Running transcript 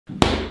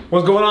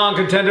What's going on,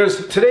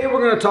 contenders? Today we're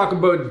going to talk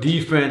about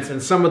defense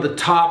and some of the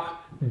top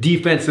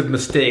defensive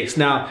mistakes.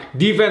 Now,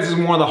 defense is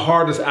one of the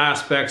hardest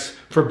aspects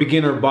for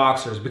beginner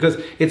boxers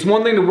because it's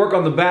one thing to work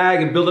on the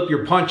bag and build up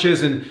your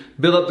punches and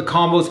build up the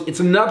combos. It's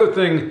another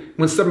thing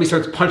when somebody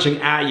starts punching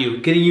at you.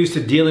 Getting used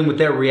to dealing with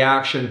that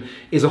reaction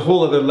is a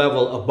whole other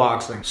level of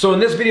boxing. So in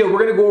this video, we're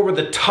going to go over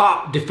the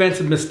top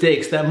defensive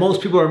mistakes that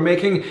most people are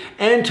making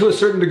and to a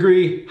certain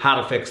degree, how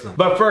to fix them.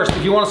 But first,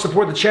 if you want to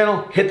support the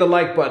channel, hit the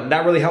like button.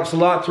 That really helps a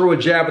lot. Throw a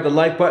jab at the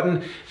like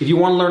button. If you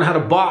want to learn how to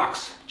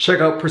box, check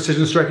out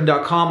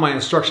precisionstriking.com. My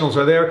instructionals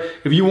are there.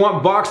 If you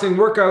want boxing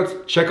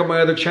workouts, check out my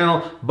other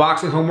channel,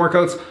 Boxing Home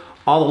Workouts.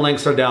 All the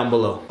links are down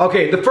below.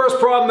 Okay, the first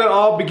problem that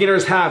all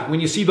beginners have when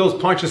you see those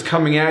punches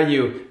coming at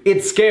you,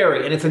 it's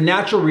scary and it's a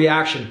natural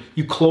reaction.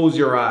 You close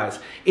your eyes.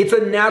 It's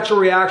a natural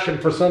reaction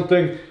for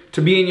something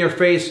to be in your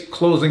face,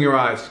 closing your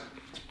eyes.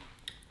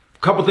 A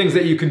couple things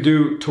that you can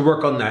do to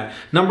work on that.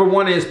 Number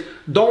one is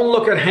don't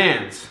look at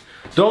hands.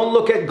 Don't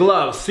look at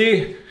gloves.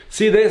 See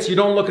this? You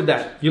don't look at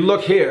that. You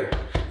look here.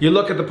 You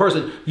look at the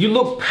person. You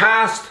look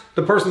past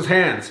the person's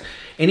hands.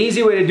 An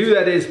easy way to do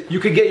that is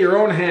you could get your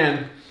own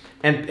hand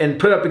and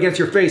put it up against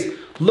your face.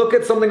 Look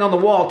at something on the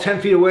wall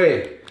 10 feet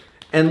away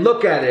and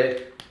look at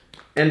it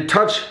and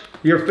touch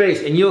your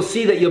face, and you'll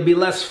see that you'll be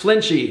less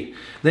flinchy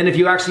than if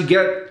you actually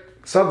get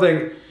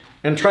something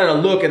and try to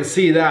look and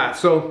see that.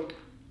 So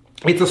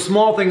it's a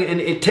small thing and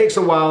it takes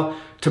a while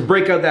to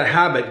break out that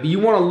habit. But you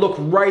want to look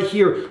right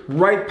here,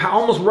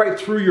 almost right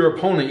through your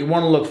opponent. You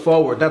want to look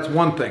forward. That's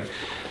one thing.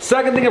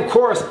 Second thing, of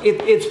course,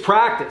 it's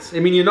practice. I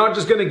mean, you're not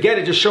just going to get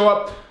it, just show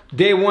up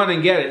day one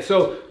and get it.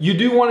 So you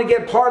do want to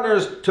get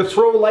partners to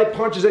throw light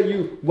punches at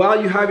you while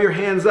you have your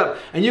hands up.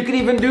 And you can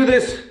even do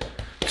this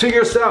to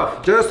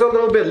yourself, just a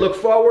little bit. Look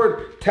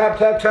forward, tap,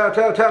 tap, tap,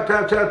 tap, tap,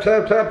 tap, tap,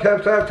 tap, tap,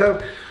 tap, tap,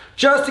 tap,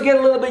 just to get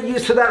a little bit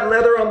used to that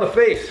leather on the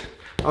face.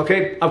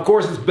 Okay, of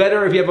course it's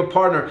better if you have a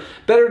partner.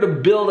 Better to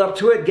build up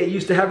to it, get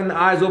used to having the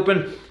eyes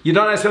open. You're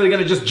not necessarily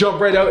going to just jump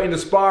right out into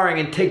sparring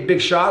and take big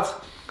shots.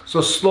 So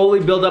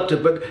slowly build up to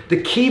it. But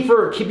the key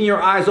for keeping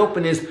your eyes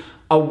open is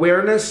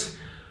awareness.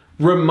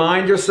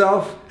 Remind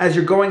yourself as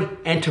you're going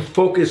and to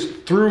focus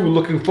through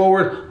looking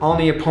forward on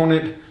the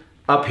opponent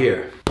up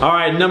here. All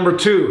right, number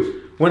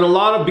two, when a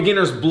lot of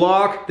beginners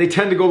block, they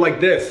tend to go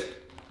like this,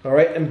 all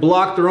right, and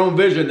block their own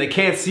vision. They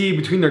can't see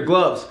between their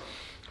gloves.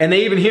 And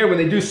they even hear when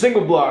they do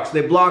single blocks,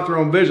 they block their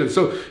own vision.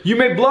 So you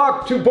may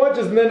block two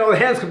punches and then all the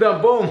hands come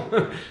down,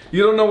 boom.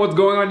 You don't know what's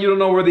going on. You don't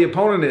know where the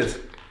opponent is.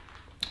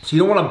 So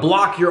you don't want to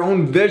block your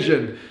own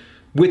vision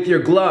with your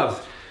gloves.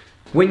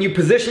 When you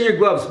position your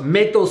gloves,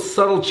 make those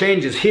subtle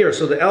changes here.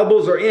 So the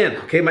elbows are in,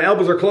 okay? My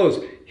elbows are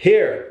closed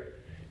here.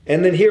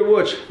 And then here,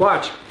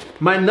 watch,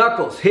 my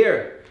knuckles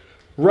here,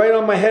 right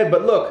on my head.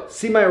 But look,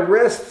 see my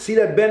wrist? See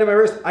that bend in my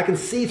wrist? I can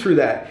see through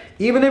that.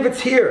 Even if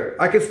it's here,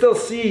 I can still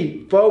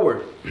see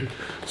forward.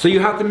 So you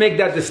have to make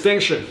that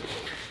distinction.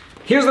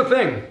 Here's the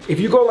thing. If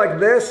you go like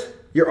this,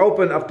 you're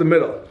open up the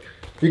middle.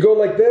 If you go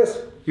like this,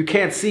 you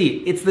can't see.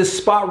 It's this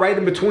spot right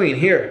in between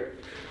here.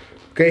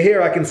 Okay,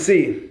 here I can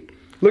see.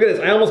 Look at this,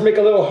 I almost make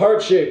a little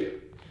heart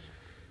shape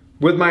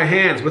with my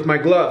hands, with my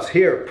gloves,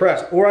 here,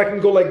 press. Or I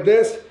can go like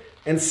this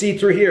and see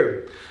through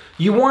here.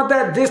 You want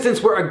that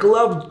distance where a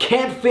glove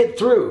can't fit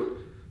through,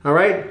 all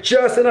right?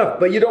 Just enough,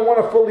 but you don't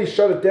want to fully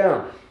shut it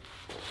down.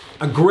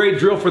 A great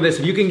drill for this,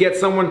 if you can get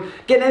someone,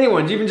 get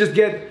anyone, even just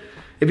get,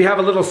 if you have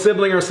a little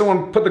sibling or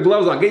someone, put the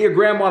gloves on. Get your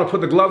grandma to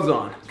put the gloves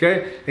on,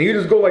 okay? And you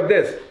just go like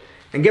this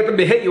and get them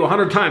to hit you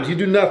 100 times. You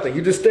do nothing,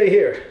 you just stay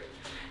here.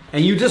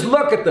 And you just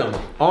look at them.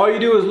 All you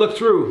do is look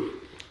through.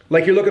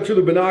 Like you're looking through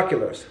the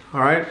binoculars, all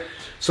right?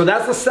 So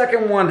that's the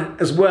second one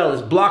as well,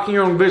 is blocking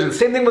your own vision.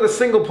 Same thing with a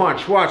single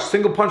punch. Watch,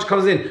 single punch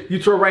comes in,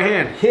 you throw right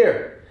hand,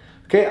 here.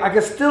 Okay, I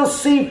can still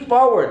see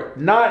forward,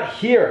 not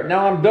here.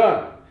 Now I'm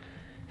done,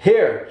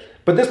 here.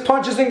 But this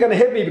punch isn't gonna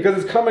hit me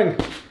because it's coming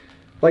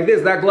like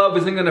this. That glove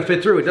isn't gonna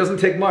fit through. It doesn't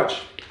take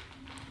much.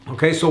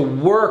 Okay, so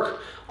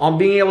work on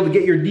being able to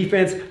get your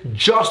defense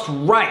just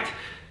right.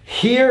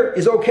 Here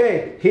is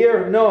okay,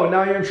 here, no,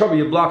 now you're in trouble,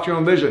 you blocked your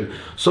own vision.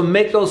 So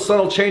make those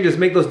subtle changes,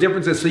 make those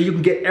differences so you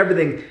can get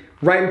everything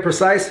right and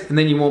precise, and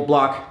then you won't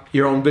block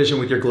your own vision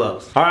with your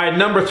gloves. All right,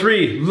 number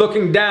three,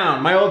 looking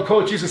down. My old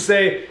coach used to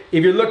say,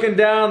 if you're looking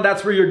down,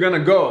 that's where you're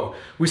gonna go.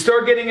 We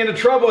start getting into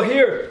trouble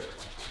here,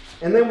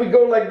 and then we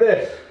go like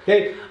this,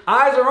 okay?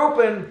 Eyes are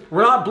open,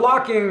 we're not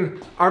blocking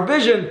our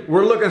vision,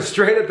 we're looking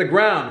straight at the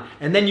ground.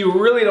 And then you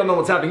really don't know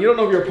what's happening. You don't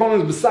know if your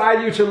opponent's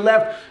beside you, to the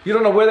left, you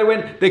don't know where they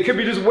went. They could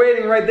be just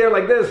waiting right there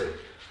like this.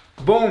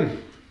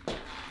 Boom.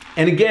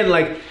 And again,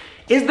 like,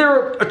 is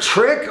there a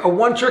trick, a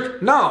one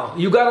trick? No,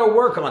 you gotta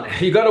work on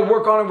it. You gotta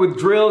work on it with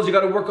drills, you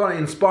gotta work on it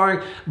in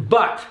sparring,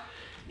 but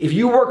if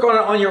you work on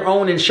it on your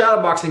own in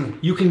shadowboxing,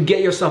 you can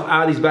get yourself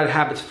out of these bad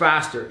habits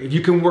faster. If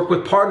you can work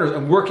with partners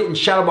and work it in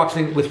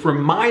shadowboxing with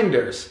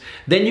reminders,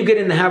 then you get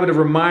in the habit of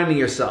reminding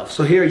yourself.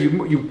 So here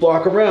you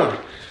block around.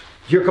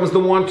 Here comes the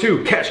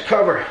 1-2, catch,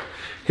 cover.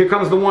 Here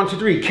comes the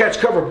 1-2-3, catch,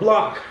 cover,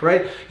 block,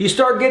 right? You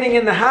start getting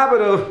in the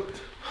habit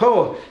of,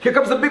 oh, here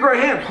comes the big right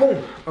hand,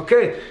 boom,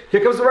 okay.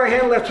 Here comes the right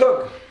hand, left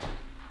hook.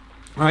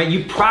 All right,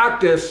 you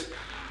practice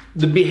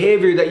the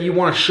behavior that you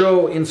want to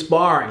show in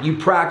sparring. You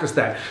practice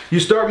that. You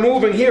start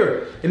moving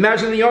here.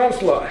 Imagine the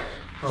onslaught,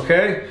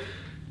 okay?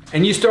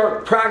 And you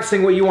start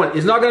practicing what you want.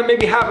 It's not going to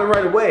maybe happen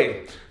right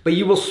away, but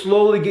you will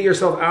slowly get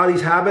yourself out of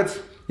these habits.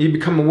 You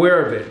become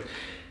aware of it.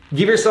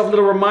 Give yourself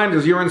little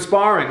reminders. You're in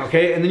sparring,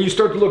 okay? And then you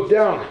start to look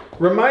down.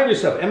 Remind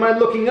yourself, am I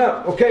looking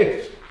up?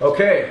 Okay,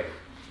 okay.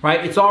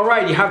 Right? It's all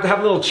right. You have to have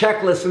a little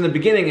checklist in the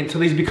beginning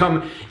until these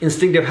become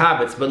instinctive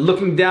habits. But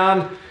looking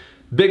down,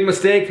 big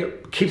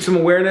mistake, keep some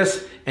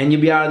awareness, and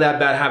you'll be out of that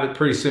bad habit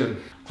pretty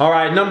soon. All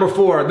right, number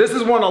 4. This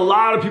is one a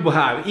lot of people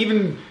have,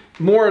 even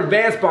more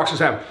advanced boxers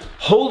have.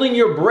 Holding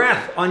your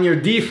breath on your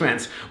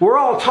defense. We're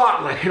all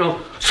taught, like, you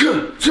know,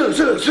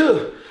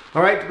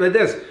 all right, like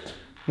this.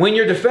 When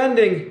you're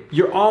defending,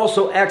 you're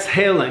also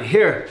exhaling.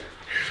 Here.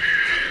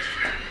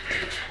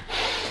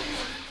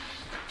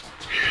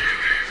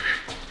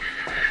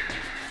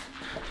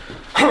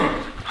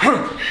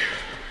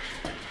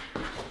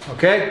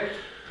 Okay?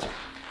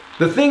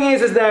 The thing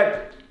is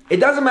that it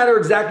doesn't matter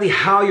exactly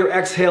how your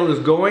exhale is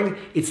going.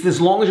 It's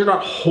as long as you're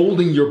not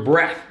holding your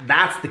breath.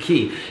 That's the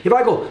key. If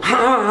I go,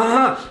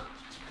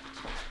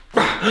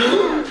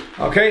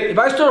 okay? If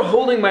I start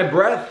holding my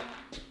breath,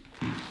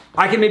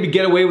 I can maybe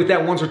get away with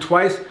that once or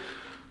twice.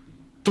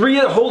 3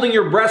 holding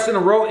your breaths in a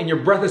row and your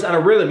breath is out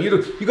of rhythm. You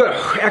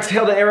gotta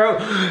exhale the air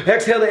out,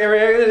 exhale the air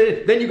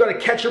out, then you gotta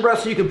catch your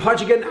breath so you can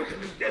punch again,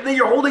 and then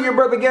you're holding your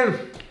breath again.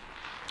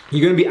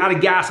 You're gonna be out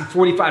of gas in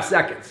 45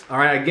 seconds, all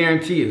right, I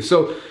guarantee you.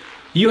 So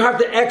you have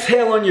to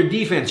exhale on your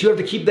defense. You have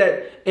to keep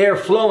that air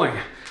flowing.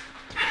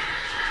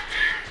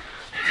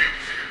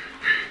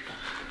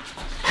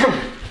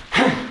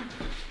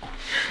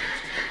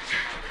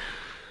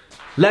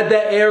 Let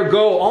that air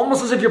go,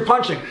 almost as if you're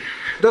punching.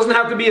 It doesn't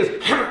have to be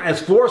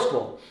as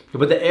forceful,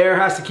 but the air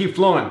has to keep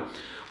flowing.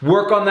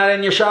 Work on that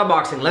in your shot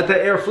boxing. Let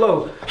that air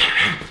flow.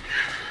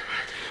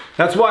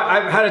 That's why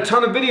I've had a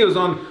ton of videos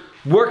on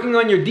working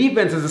on your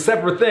defense as a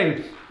separate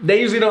thing. They're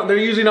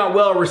usually not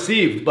well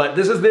received, but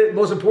this is the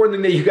most important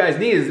thing that you guys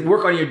need is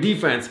work on your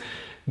defense.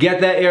 Get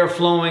that air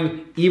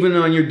flowing, even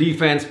on your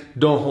defense.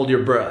 Don't hold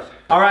your breath.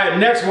 All right,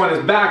 next one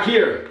is back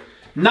here.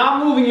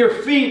 Not moving your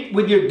feet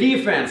with your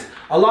defense.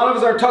 A lot of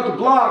us are taught to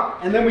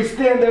block, and then we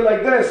stand there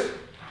like this,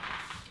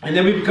 and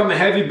then we become a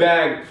heavy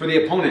bag for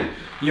the opponent.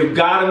 You've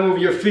got to move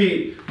your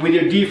feet with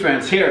your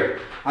defense. Here,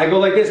 I go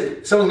like this.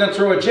 If someone's going to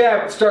throw a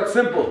jab, start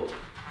simple.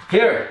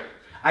 Here,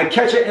 I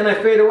catch it and I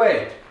fade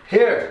away.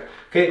 Here,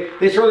 okay,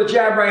 they throw the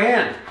jab right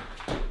hand.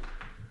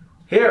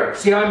 Here,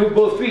 see how I move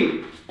both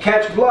feet.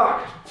 Catch,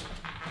 block.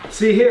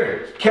 See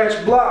here,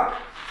 catch, block.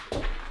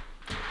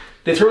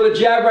 They throw the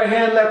jab, right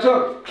hand, left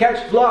hook,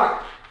 catch,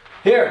 block.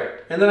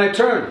 Here, and then I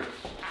turn.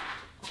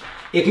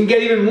 It can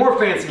get even more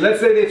fancy. Let's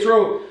say they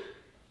throw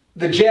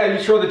the jab,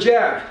 you throw the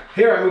jab.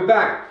 Here, I move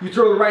back. You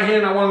throw the right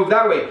hand, I want to move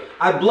that way.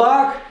 I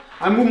block,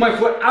 I move my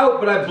foot out,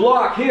 but I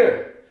block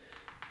here.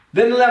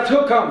 Then the left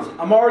hook comes.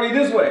 I'm already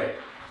this way.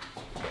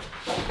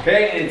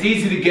 Okay, and it's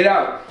easy to get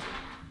out.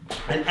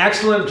 An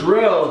excellent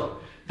drill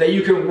that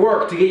you can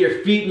work to get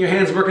your feet and your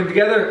hands working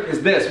together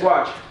is this.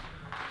 Watch.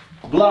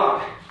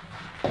 Block,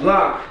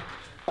 block,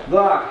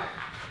 block,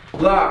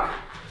 block,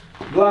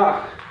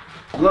 block,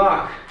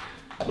 block,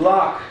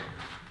 block,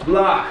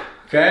 block.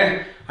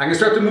 Okay? I can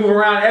start to move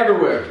around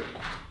everywhere.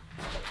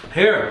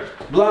 Here.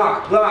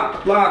 Block,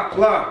 block, block,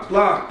 block,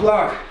 block,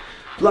 block,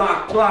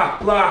 block, block,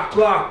 block,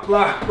 block, block,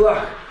 block,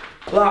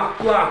 block,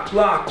 block,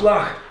 block,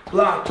 block,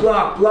 block,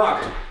 block,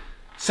 block.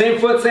 Same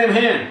foot, same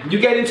hand. You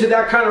get into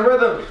that kind of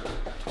rhythm.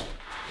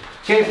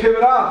 Can't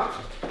pivot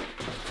off.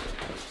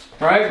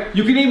 Right?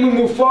 You can even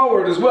move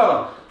forward as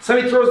well.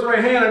 Somebody throws the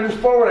right hand, I move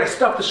forward, I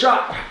stop the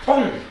shot.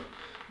 Boom.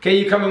 Okay,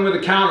 you come in with a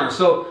counter.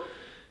 So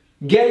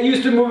get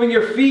used to moving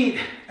your feet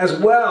as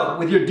well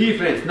with your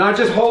defense. Not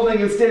just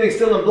holding and standing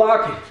still and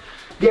blocking.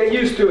 Get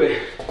used to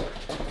it.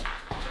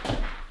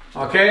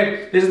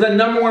 Okay? This is the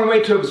 #1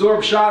 way to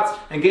absorb shots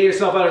and get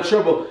yourself out of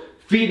trouble.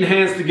 Feet and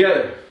hands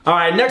together. All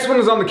right, next one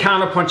is on the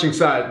counter punching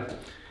side.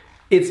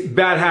 It's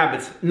bad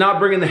habits. Not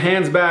bringing the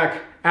hands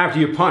back after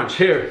you punch.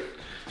 Here.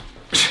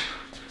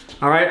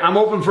 All right, I'm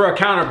open for a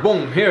counter.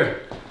 Boom,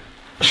 here.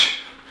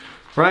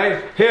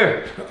 Right?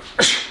 Here.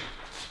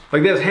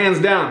 Like this, hands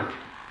down.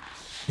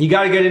 You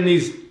got to get in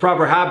these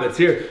proper habits.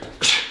 Here.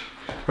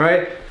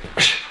 Right?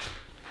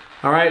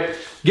 All right?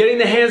 Getting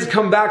the hands to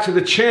come back to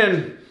the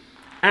chin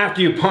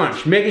after you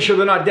punch. Making sure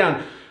they're not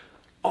down.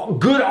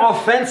 Good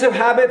offensive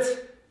habits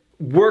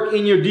work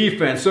in your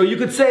defense. So you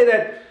could say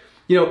that,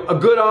 you know, a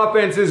good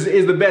offense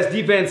is the best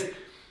defense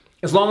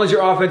as long as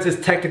your offense is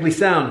technically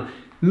sound.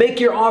 Make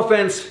your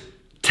offense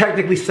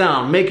technically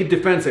sound. Make it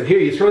defensive. Here,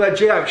 you throw that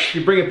jab,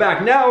 you bring it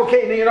back. Now,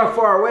 okay, now you're not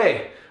far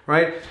away,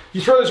 right?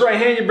 You throw this right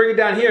hand, you bring it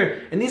down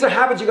here. And these are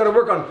habits you got to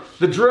work on.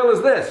 The drill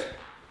is this.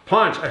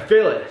 Punch, I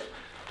feel it.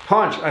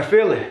 Punch, I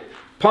feel it.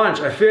 Punch,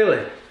 I feel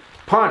it.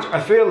 Punch,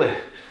 I feel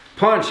it.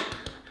 Punch.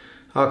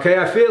 Okay,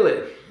 I feel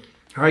it.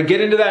 All right,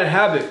 get into that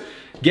habit.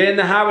 Get in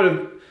the habit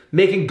of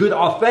making good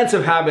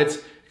offensive habits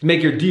to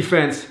make your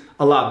defense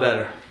a lot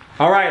better.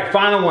 All right,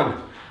 final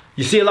one.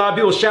 You see a lot of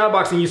people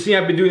shadowboxing, you see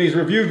I've been doing these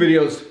review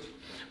videos.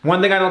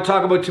 One thing I don't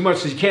talk about too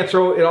much is you can't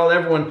throw it all at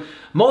everyone.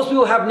 Most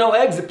people have no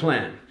exit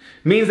plan.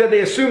 Means that they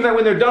assume that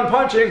when they're done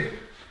punching,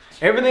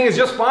 everything is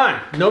just fine.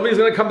 Nobody's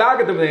gonna come back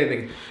at them with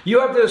anything. You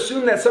have to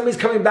assume that somebody's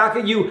coming back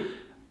at you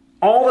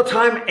all the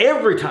time,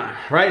 every time,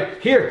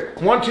 right? Here,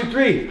 1, 2,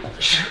 3.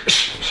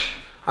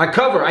 I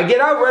cover, I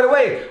get out right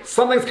away.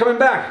 Something's coming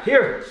back.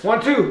 Here,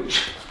 1, 2,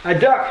 I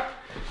duck,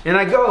 and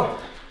I go.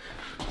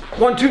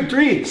 1, 2,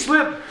 3,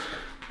 slip.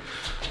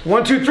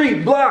 1, 2, 3,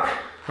 block.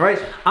 All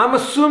right, I'm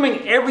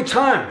assuming every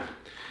time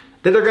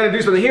that they're gonna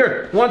do something.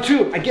 Here, 1,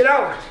 2, I get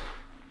out.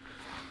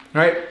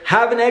 All right,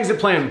 have an exit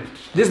plan.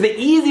 This is the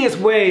easiest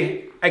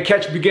way I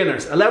catch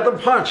beginners. I let them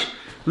punch,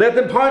 they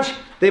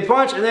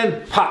punch, and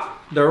then pop.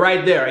 They're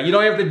right there. You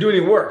don't have to do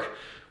any work.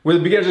 With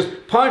the beginners,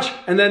 just punch,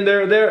 and then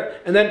they're there,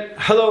 and then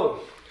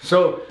hello.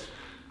 So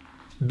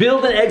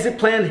build an exit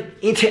plan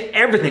into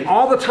everything,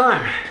 all the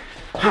time.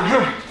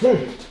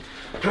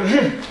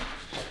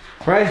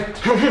 Right?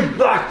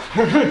 Block,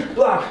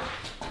 block.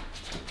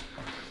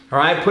 All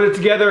right, put it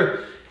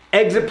together.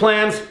 Exit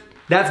plans,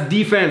 that's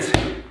defense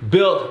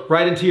built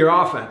right into your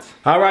offense.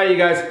 All right, you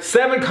guys,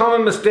 7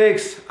 common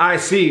mistakes I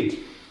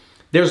see.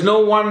 There's no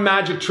one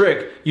magic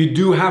trick. You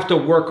do have to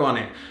work on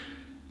it.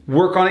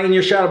 Work on it in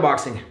your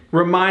shadowboxing.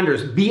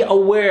 Reminders, be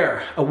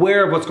aware of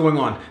what's going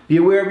on. Be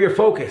aware of your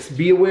focus.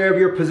 Be aware of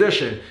your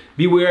position.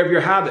 Be aware of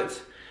your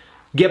habits.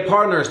 Get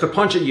partners to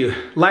punch at you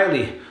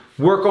lightly.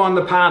 Work on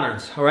the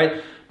patterns, all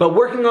right? But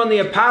working on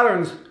the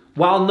patterns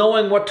while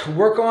knowing what to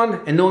work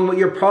on and knowing what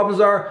your problems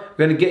are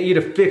gonna get you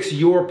to fix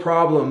your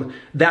problem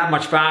that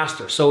much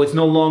faster. So it's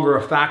no longer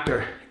a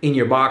factor in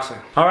your boxing.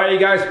 All right, you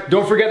guys,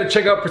 don't forget to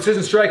check out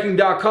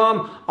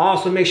precisionstriking.com.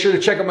 Also, make sure to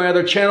check out my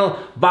other channel,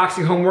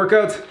 Boxing Home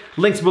Workouts.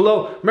 Links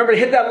below. Remember to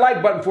hit that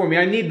like button for me.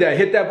 I need that.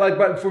 Hit that like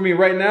button for me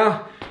right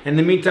now. In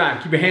the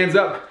meantime, keep your hands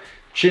up,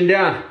 chin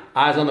down,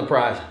 eyes on the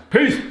prize.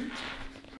 Peace.